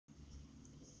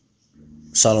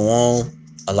Shalom.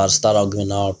 I like to start out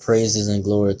giving all praises and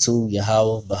glory to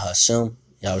Yahweh, Bahashem,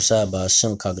 Yahushua,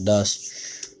 Bahashem,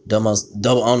 Kakadash.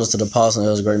 Double honors to the apostle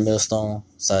of the great millstone.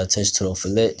 Salutation to the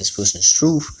fillet, that's pushing his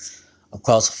truth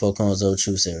across the four corners of the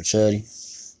truth, say charity.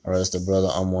 All right, it's the brother.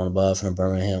 I'm one above from the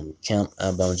Birmingham camp,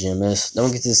 Alabama GMS.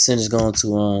 Don't get this sentence going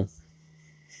to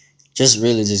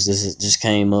just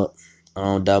came up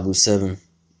on Dabu 7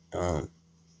 um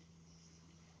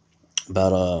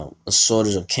about a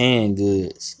shortage of canned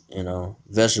goods,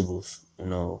 vegetables,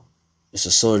 it's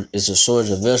a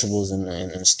shortage of vegetables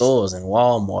in stores in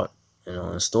Walmart,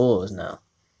 in stores now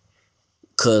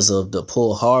because of the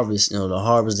poor harvest, the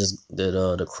harvest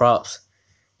that the crops,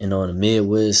 in the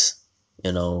Midwest,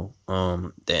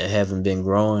 that haven't been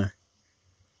growing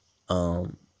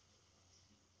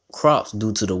crops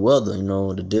due to the weather,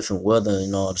 the different weather,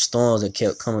 the storms that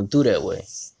kept coming through that way,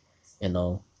 you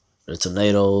know, the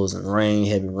tornadoes and rain,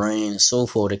 heavy rain, and so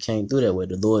forth. That came through that way.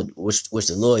 The Lord, which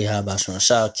the Lord Yahweh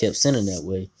Shah kept sending that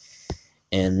way.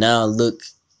 And now look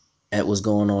at what's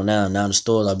going on now. Now the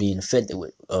stores are being being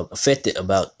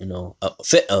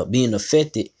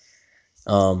affected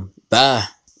by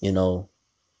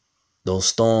those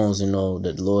storms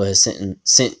that the Lord has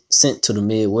sent to the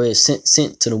Midwest,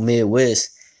 sent to the Midwest.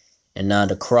 And now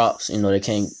the crops, they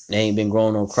ain't been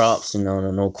growing no crops,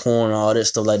 no corn, all that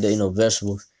stuff like that,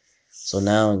 vegetables. So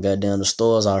now, goddamn, the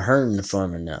stores are hurting the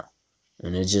farmer now,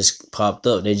 and it just popped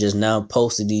up. They just now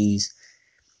posted these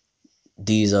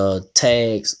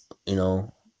tags,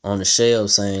 on the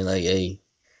shelves saying like, hey,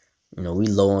 we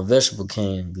low on vegetable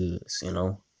canned goods,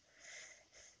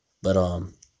 But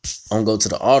I'm gonna go to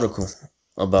the article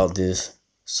about this.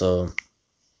 So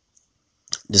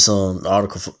this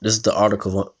is the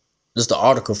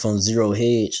article from Zero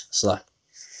Hedge. Slack.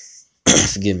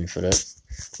 Forgive me for that.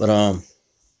 But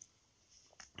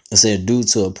it said due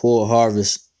to a poor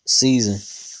harvest season,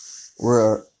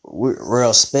 we're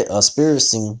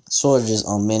experiencing shortages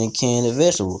on many canned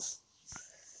vegetables.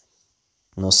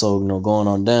 Going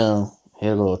on down,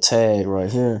 here go a tag right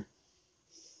here.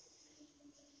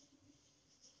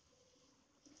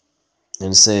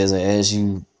 And it says that as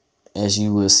you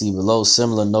will see below,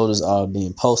 similar notices are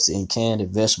being posted in canned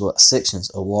vegetable sections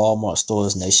of Walmart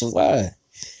stores nationwide.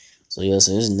 So yeah,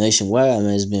 so it's nationwide,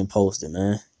 man. It's been posted,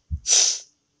 man.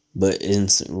 But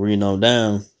it's reading on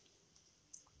down.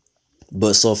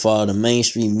 But so far, the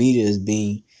mainstream media is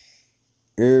being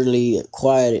eerily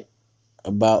quiet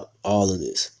about all of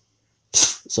this.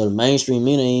 So the mainstream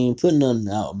media ain't putting nothing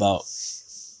out about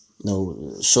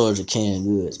shortage of canned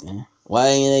goods, man. Why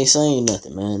ain't they saying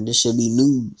nothing, man? This should be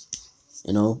news,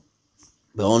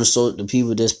 But on the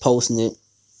people that's posting it,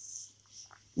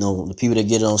 the people that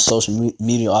get it on social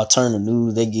media, alternative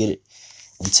news, they get it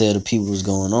and tell the people what's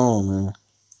going on, man.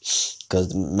 Because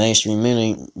the mainstream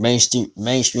media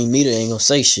ain't gonna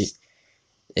say shit.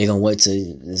 They gonna wait till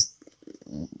it's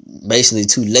basically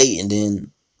too late, and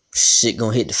then shit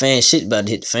gonna hit the fan. Shit about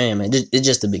to hit the fan, man. It's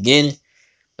just the beginning,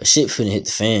 but shit finna hit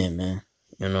the fan, man.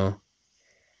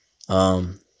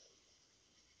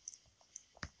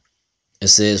 It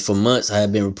says for months I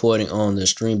have been reporting on the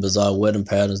extreme bizarre weather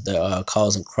patterns that are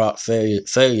causing crop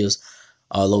failures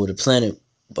all over the planet,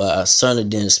 but I certainly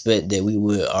didn't expect that we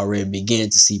would already begin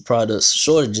to see product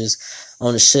shortages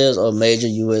on the shelves of major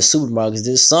U.S. supermarkets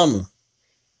this summer.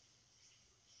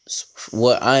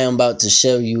 What I am about to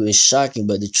show you is shocking,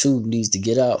 but the truth needs to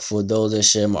get out for those that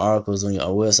share my articles on your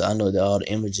website. I know that all the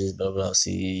images, blah, blah,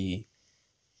 see,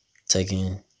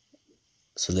 taking.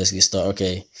 So let's get started.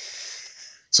 Okay.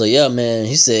 So yeah, man,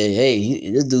 he said,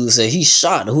 hey, this dude said he's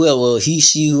shocked. Whoever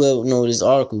this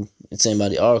article, it's saying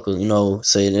about the article,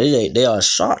 say they are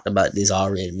shocked about this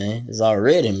already, man. It's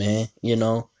already, man,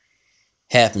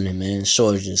 happening, man.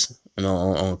 Shortages,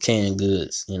 on canned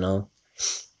goods,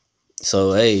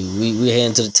 So hey, we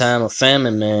heading to the time of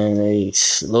famine, man. Hey,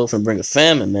 Lord finna bring a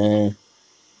famine, man.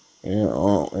 And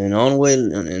on the way,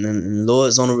 and the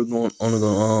Lord's only going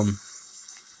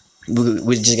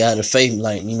we just gotta faith,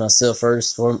 like myself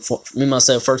first and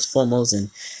foremost, and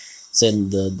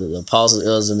setting the apostles,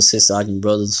 elders, and the sisters,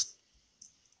 brothers,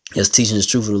 that's teaching the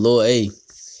truth of the Lord. Hey,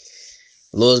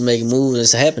 the Lord's making moves, and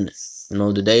it's happening.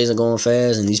 The days are going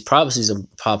fast, and these prophecies are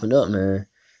popping up, man.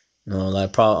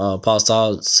 Like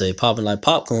Apostle say, popping like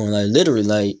popcorn, like literally,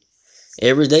 like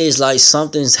every day is like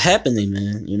something's happening,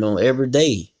 man. Every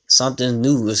day something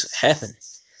new is happening.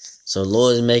 So the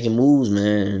Lord is making moves,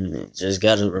 man, and just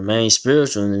gotta remain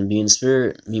spiritual and be in the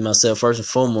spirit. Me myself first and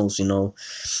foremost,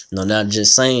 not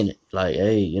just saying it. Like,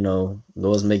 hey,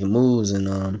 Lord's making moves,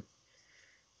 and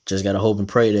just gotta hope and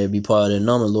pray that be part of that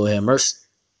number. Lord have mercy,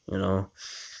 And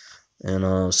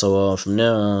so from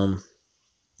there,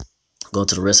 go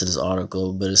to the rest of this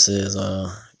article, but it says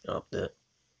up there.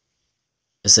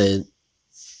 It said,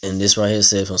 and this right here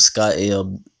said from Scott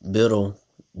L. Beetle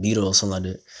or something like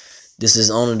that. This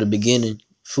is only the beginning.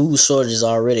 Food shortages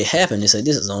already happened. They say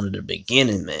this is only the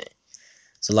beginning, man.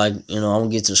 So like, I'm gonna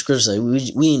get to the scripture. Say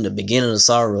we in the beginning of the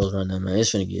sorrows right now, man.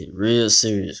 It's gonna get real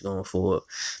serious going forward.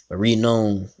 But reading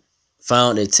on,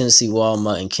 found at Tennessee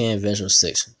Walmart and canned vegetable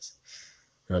sections.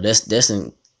 That's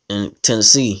in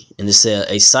Tennessee. And it said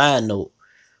a side note,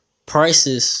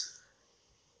 prices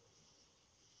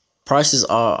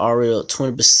are already up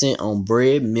 20% on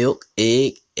bread, milk,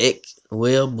 egg,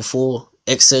 before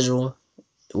etc.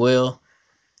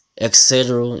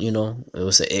 Etc. It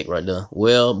was an egg right there.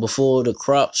 Well, before the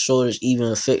crop shortage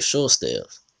even affects store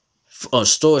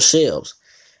shelves.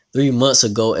 3 months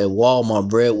ago at Walmart,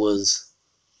 bread was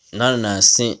 99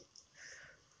 cents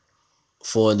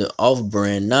for the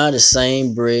off-brand. Now the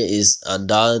same bread is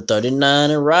 $1.39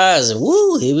 and rising.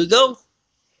 Woo! Here we go.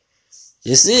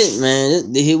 That's it,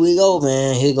 man. Here we go,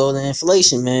 man. Here go the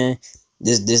inflation, man.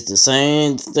 This the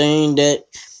same thing that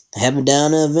happened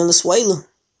down in Venezuela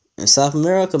in South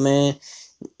America, man.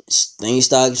 Things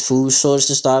start food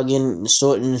shortages start getting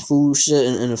short in the food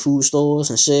in the food stores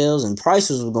and shelves, and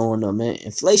prices were going up, man.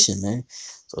 Inflation, man.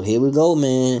 So here we go,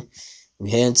 man. We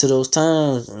heading to those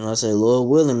times, and I say, Lord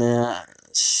willing, man.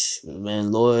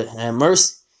 Man, Lord have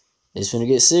mercy. It's gonna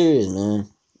get serious, man.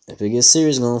 If it gets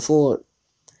serious going forward,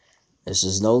 it's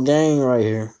just no game right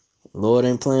here. Lord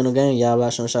ain't playing no game. Y'all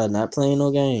watch shot, not playing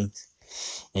no games.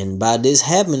 And by this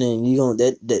happening, you gonna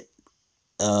that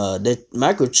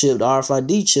microchip, the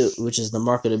RFID chip, which is the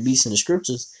mark of the beast in the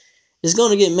scriptures, is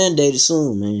gonna get mandated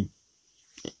soon, man.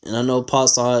 And I know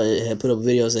Apostle had put up a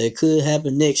video saying it could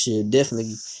happen next year.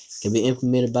 Definitely can be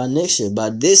implemented by next year. By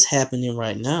this happening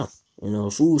right now,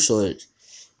 food shortage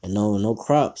and no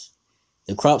crops.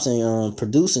 The crops ain't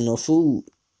producing no food,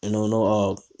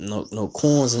 no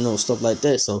corns and no stuff like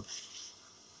that. So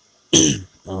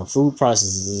food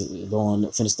prices is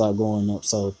finna start going up.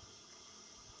 So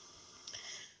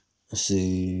let's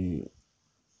see.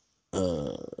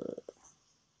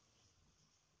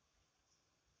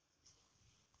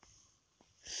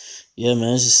 Yeah,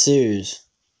 man, it's just serious.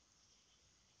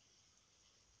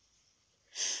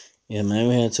 Yeah, man,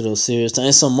 we had to those serious times.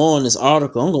 And some more in this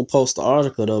article. I'm gonna post the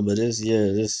article though, but it's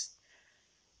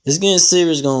getting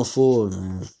serious going forward,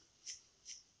 man.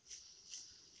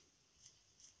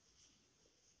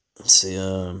 Let's see,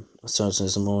 I'm trying to say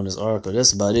some more in this article.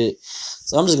 That's about it.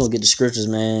 So I'm just gonna get the scriptures,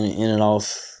 man, and end it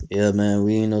off. Yeah, man,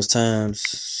 we in those times.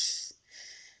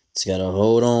 Just gotta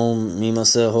hold on, me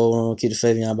myself, hold on, keep the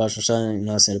faith in y'all about your shine. You know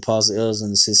what I'm saying? The apostle elders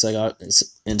and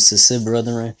the sincere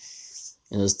brethren,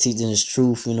 teaching this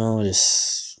truth,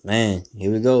 just man, here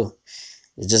we go.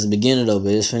 It's just the beginning though,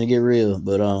 but it's finna get real.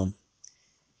 But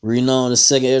reading on the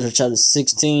 2nd Ezra chapter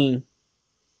 16,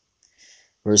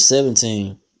 verse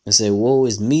 17, and say, woe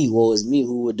is me,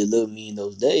 who would deliver me in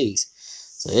those days?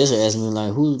 So Ezra asked me,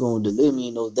 like, who's gonna deliver me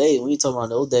in those days? When you talking about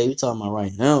those days, we talking about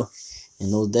right now. In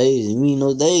those days, and we in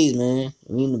those days, man.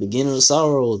 We in the beginning of the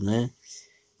sorrows, man.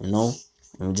 And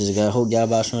we just gotta hope God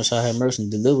by shall have mercy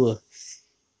and deliver,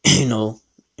 deliver,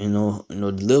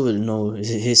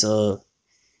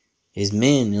 his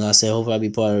men. And I said, hope I be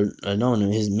part of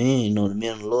knowing his men, the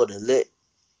men of the Lord elect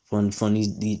from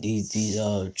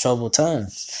these troubled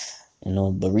times.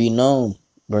 But reading on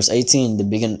verse 18, the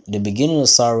beginning of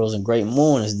sorrows and great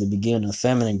mourning is the beginning of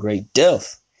famine and great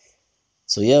death.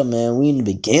 So yeah, man, we in the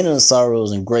beginning of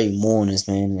sorrows and great mournings,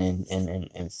 man,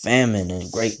 and famine and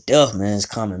great death, man, is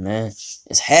coming, man.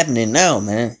 It's happening now,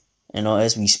 man.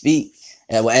 As we speak,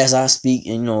 as I speak,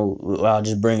 and I'll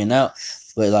just bring it out.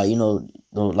 But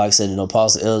like I said, the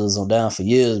apostle elders on down for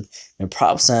years been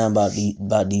prophesying about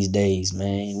these days,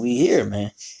 man. We here,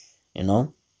 man.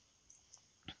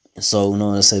 So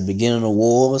let's say beginning of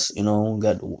wars,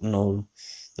 got the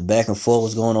back and forth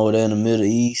was going over there in the Middle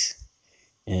East.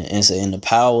 And so, the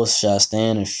powers shall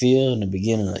stand in fear in the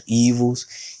beginning of evils.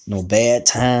 Bad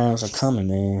times are coming,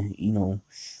 man.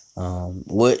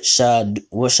 What shall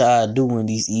I do when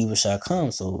these evils shall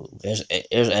come? So, as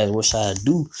what shall I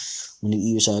do when the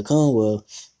evil shall come? Well,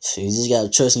 you just got to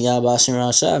trust in Yahweh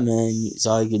Shemar Shah, man. It's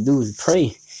all you can do is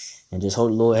pray and just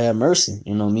hope the Lord have mercy.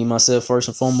 Me, myself, first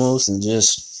and foremost, and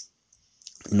just,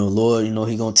 Lord,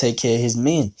 he going to take care of his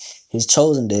men, his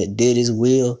chosen that did his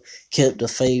will, kept the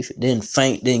faith, didn't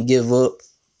faint, didn't give up,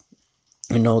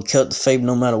 kept the faith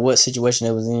no matter what situation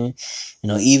they was in,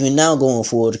 even now going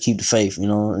forward to keep the faith,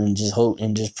 and just hope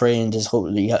and just pray and just hope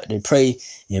that they pray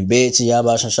and beg to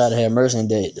Yahweh Shah to have mercy and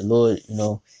that the Lord,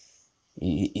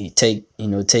 he take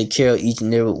care of each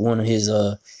and every one of his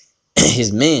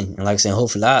his men. And like I said,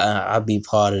 hopefully I'll be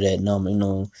part of that number,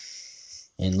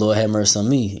 and Lord have mercy on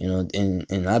me,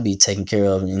 and I'll be taken care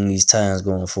of in these times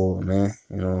going forward, man.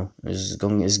 It's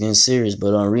getting serious.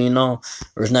 But reading on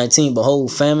verse 19,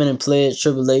 behold, famine and plague,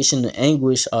 tribulation and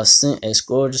anguish are sent as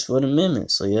scourges for the men.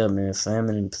 So yeah, man,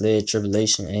 famine and plague,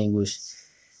 tribulation, anguish.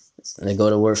 They go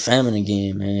to word famine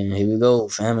again, man. Here we go,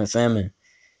 famine.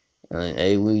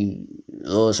 Hey,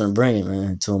 Lord's gonna bring it,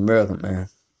 man, to America, man.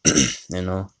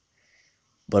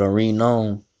 But I'm reading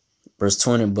on verse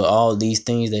 20, but all these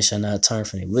things they shall not turn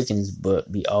from their wickedness,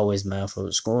 but be always mindful of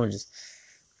the scourges.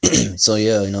 So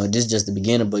yeah, this is just the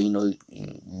beginning, but you'll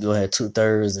have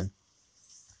 2/3,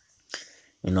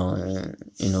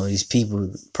 and these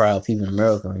people, proud people in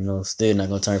America, still not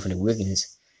gonna turn from their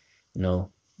wickedness,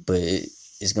 but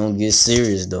it's gonna get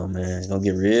serious though, man. It's gonna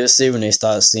get real serious when they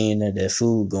start seeing that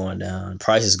food going down,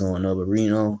 prices going up. But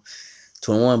reading on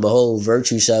 21, behold,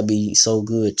 virtue shall be so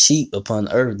good cheap upon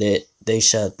the earth that they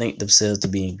shall think themselves to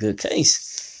be in good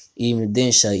case. Even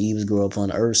then shall evils grow upon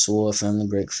the earth, sword, famine,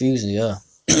 great confusion. Yeah.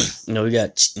 We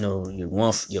got, your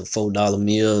 $4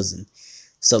 meals and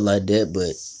stuff like that,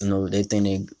 but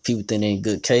people think they in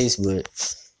good case, but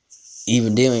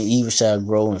even then evil shall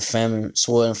grow in famine,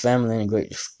 sword and famine and great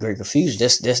confusion.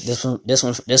 That's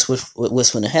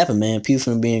what's gonna happen, man.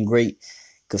 People gonna be in great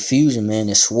confusion, man.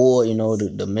 The sword,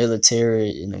 the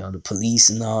military, the police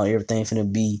and all, everything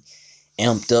finna be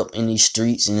amped up in these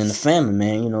streets. And in the famine,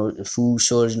 man, the food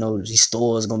shortage, these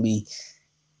stores gonna be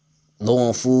low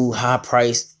on food, high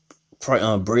price,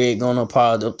 bread going up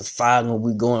probably up to gonna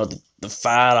be going up to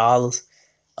 $5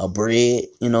 a bread,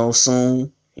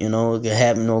 soon. It could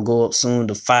happen, go up soon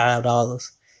to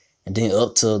 $5 and then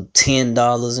up to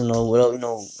 $10,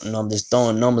 whatever, I'm just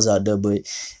throwing numbers out there, but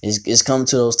it's coming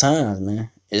to those times, man.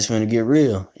 It's gonna get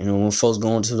real. When folks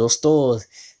go into those stores,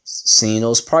 seeing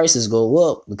those prices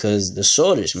go up because the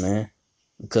shortage, man.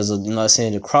 Because of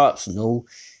the crops,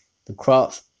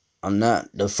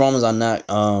 the farmers are not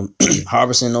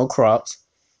harvesting no crops.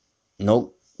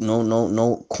 No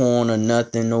corn or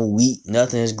nothing, no wheat,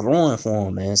 nothing is growing for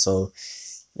them, man. So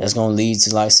that's gonna lead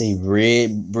to, like say,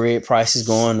 bread prices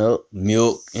going up,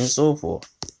 milk and so forth.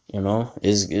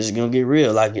 It's gonna get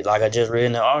real, like I just read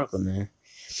in the article, man.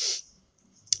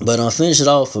 But finish it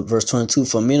off with verse 22.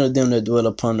 For many of them that dwell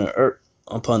upon the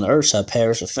earth shall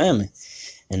perish of famine,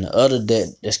 and the other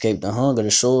that escape the hunger,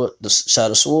 shall the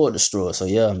sword destroy. So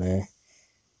yeah, man.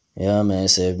 Yeah, man. It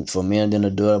said, for many of them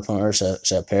that dwell upon earth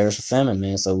shall perish of famine,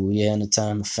 man. So we are in the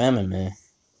time of famine, man.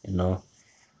 A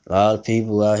lot of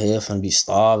people out here finna be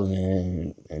starving,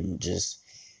 man, and just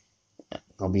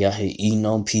gonna be out here eating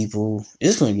on people.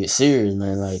 It's gonna get serious,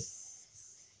 man. Like,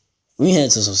 we had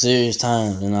to some serious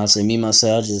times, and I say, me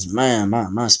myself, just, man,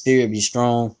 my spirit be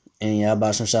strong, and y'all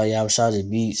just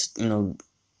be,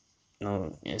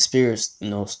 spirits,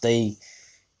 stay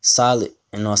solid.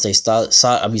 I stay solid.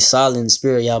 I be solid in the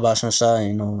spirit,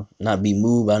 y'all, not be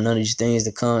moved by none of these things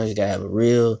that come. You gotta have a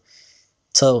real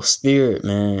tough spirit,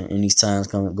 man, in these times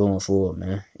going forward,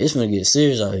 man. It's gonna get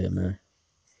serious out here, man.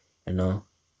 And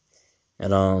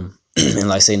and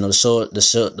like say, the sword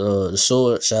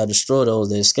shall destroy those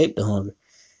that escape the hunger.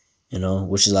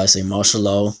 Which is like say martial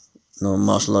law.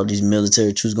 Martial law. These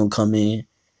military troops gonna come in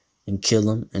and kill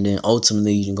them, and then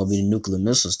ultimately you're gonna be the nuclear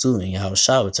missiles too, and you have a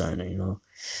shower turner.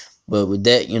 But with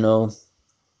that,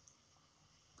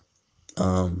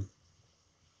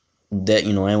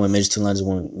 anyway, Major 2 Lines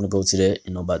want to go to that,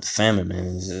 about the famine,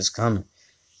 man. It's coming.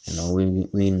 We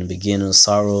in the beginning of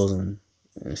sorrows and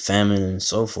famine and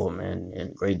so forth, man.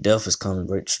 And great death is coming,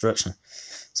 great destruction.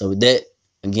 So with that,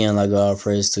 again, like all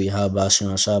praise to you, Habashin,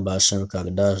 Shabashin,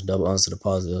 Kakadash, double honors to the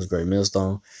positive, great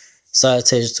millstone.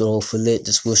 Salutations to the whole fillet,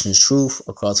 just wishing the truth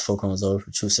across the four corners over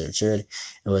for truth, and charity.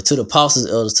 And to the apostles,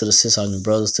 elders, to the sisters and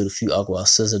brothers, to the few awkward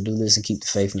sisters, do listen, keep the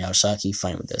faith, and y'all shall keep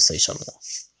fighting with that. Say shalom.